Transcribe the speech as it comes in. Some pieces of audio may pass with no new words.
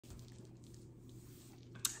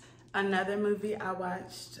Another movie I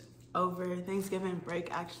watched over Thanksgiving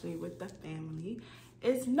break, actually, with the family,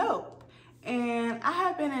 is Nope. And I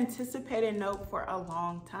have been anticipating Nope for a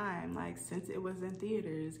long time, like since it was in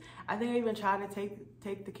theaters. I think I even tried to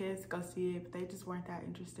take the kids to go see it, but they just weren't that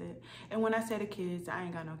interested. And when I say the kids, I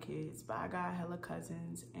ain't got no kids, but I got hella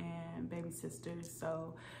cousins and baby sisters.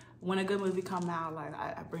 So when a good movie come out, like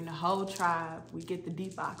I bring the whole tribe. We get the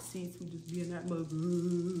deep box seats. We just be in that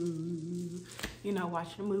movie, you know,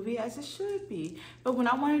 watching the movie as it should be. But when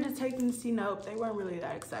I wanted to take them to see Nope, they weren't really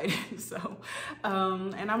that excited. So,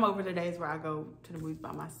 and I'm over the days where I go to the movies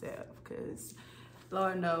by myself, because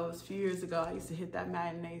Lord knows, a few years ago, I used to hit that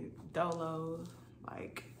matinee dolo.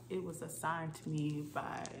 Like, it was assigned to me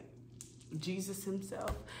by Jesus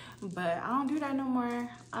himself, but I don't do that no more.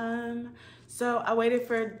 So I waited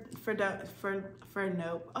for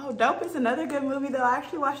Nope. Oh, Dope is another good movie though. I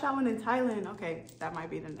actually watched that one in Thailand. Okay, that might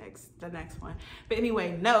be the next one. But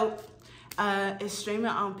anyway, Nope is streaming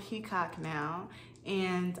on Peacock now,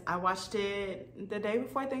 and I watched it the day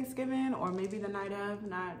before Thanksgiving, or maybe the night of,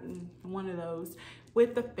 not one of those,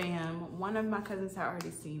 with the fam. One of my cousins had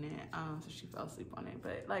already seen it, so she fell asleep on it.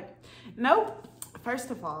 But like, Nope,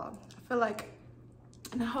 first of all, I feel like,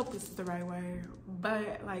 and I hope this is the right word,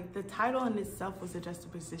 but like the title in itself was a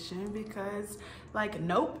juxtaposition, because like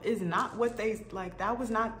Nope is not what they, like that was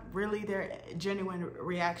not really their genuine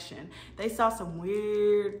reaction. They saw some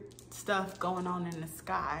weird stuff going on in the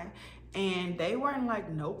sky, and they weren't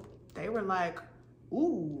like Nope. They were like,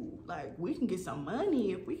 ooh, like we can get some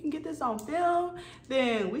money. If we can get this on film,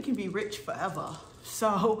 then we can be rich forever.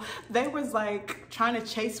 So they was like trying to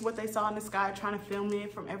chase what they saw in the sky, trying to film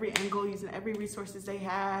it from every angle, using every resources they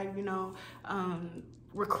had, you know,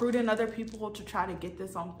 recruiting other people to try to get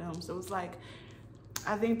this on film. So it was like,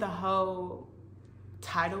 I think the whole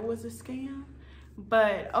title was a scam,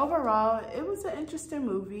 but overall it was an interesting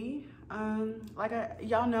movie. Like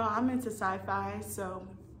y'all know, I'm into sci-fi, so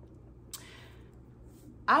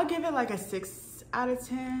I'll give it like a 6 out of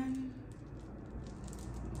 10.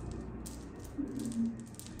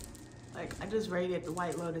 Like, I just rated The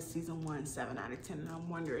White Lotus season 1 7 out of 10, and I'm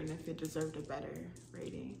wondering if it deserved a better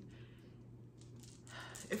rating.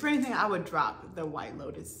 If anything, I would drop The White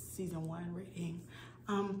Lotus season 1 rating.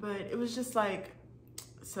 But it was just like,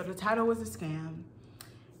 so the title was a scam,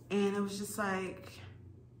 and it was just like,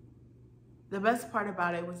 the best part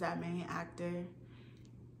about it was that main actor.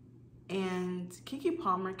 And Keke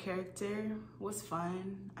Palmer character was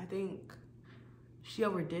fun. I think she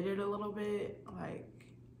overdid it a little bit. Like,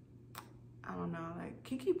 I don't know, like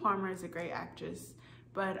Keke Palmer is a great actress,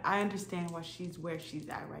 but I understand why she's where she's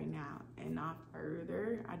at right now and not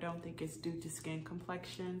further. I don't think it's due to skin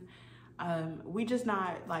complexion. We just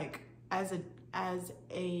not, like, as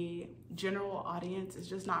a general audience, it's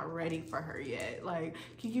just not ready for her yet. Like,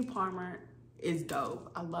 Keke Palmer is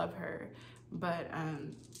dope. I love her, but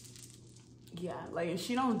yeah, like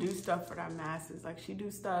she don't do stuff for the masses. Like, she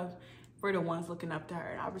do stuff for the ones looking up to her,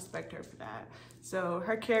 and I respect her for that. So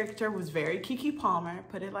her character was very Keke Palmer,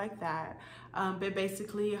 put it like that. But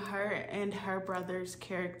basically her and her brother's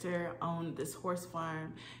character owned this horse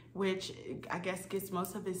farm, which I guess gets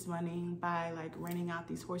most of its money by like renting out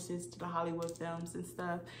these horses to the Hollywood films and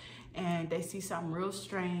stuff. And they see something real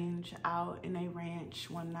strange out in a ranch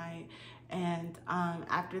one night. And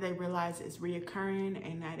after they realize it's reoccurring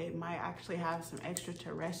and that it might actually have some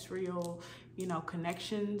extraterrestrial, you know,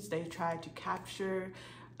 connections, they try to capture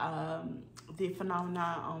the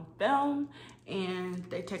phenomenon on film, and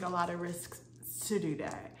they take a lot of risks to do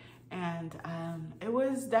that. And it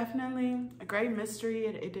was definitely a great mystery.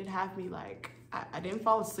 It did have me like, I didn't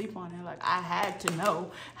fall asleep on it. Like, I had to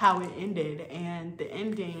know how it ended, and the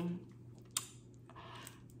ending,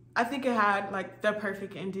 I think it had like the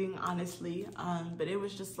perfect ending, honestly. But it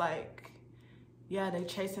was just like, yeah, they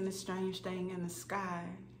chasing this strange thing in the sky,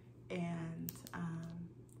 and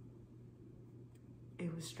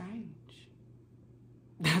it was strange.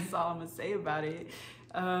 That's all I'm gonna say about it.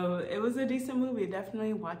 It was a decent movie.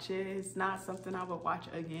 Definitely watch it. It's not something I would watch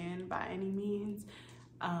again by any means.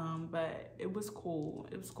 But it was cool.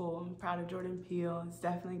 It was cool. I'm proud of Jordan Peele. It's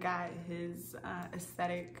definitely got his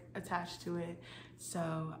aesthetic attached to it.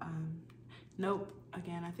 So, Nope.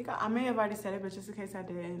 Again, I think I may have already said it, but just in case I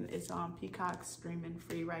didn't, it's on Peacock streaming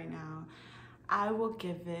free right now. I will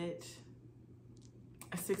give it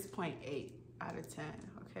a 6.8 out of 10.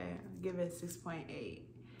 Okay, I'll give it a 6.8.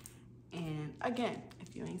 And again,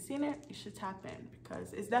 if you ain't seen it, you should tap in,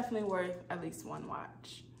 because it's definitely worth at least one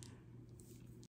watch.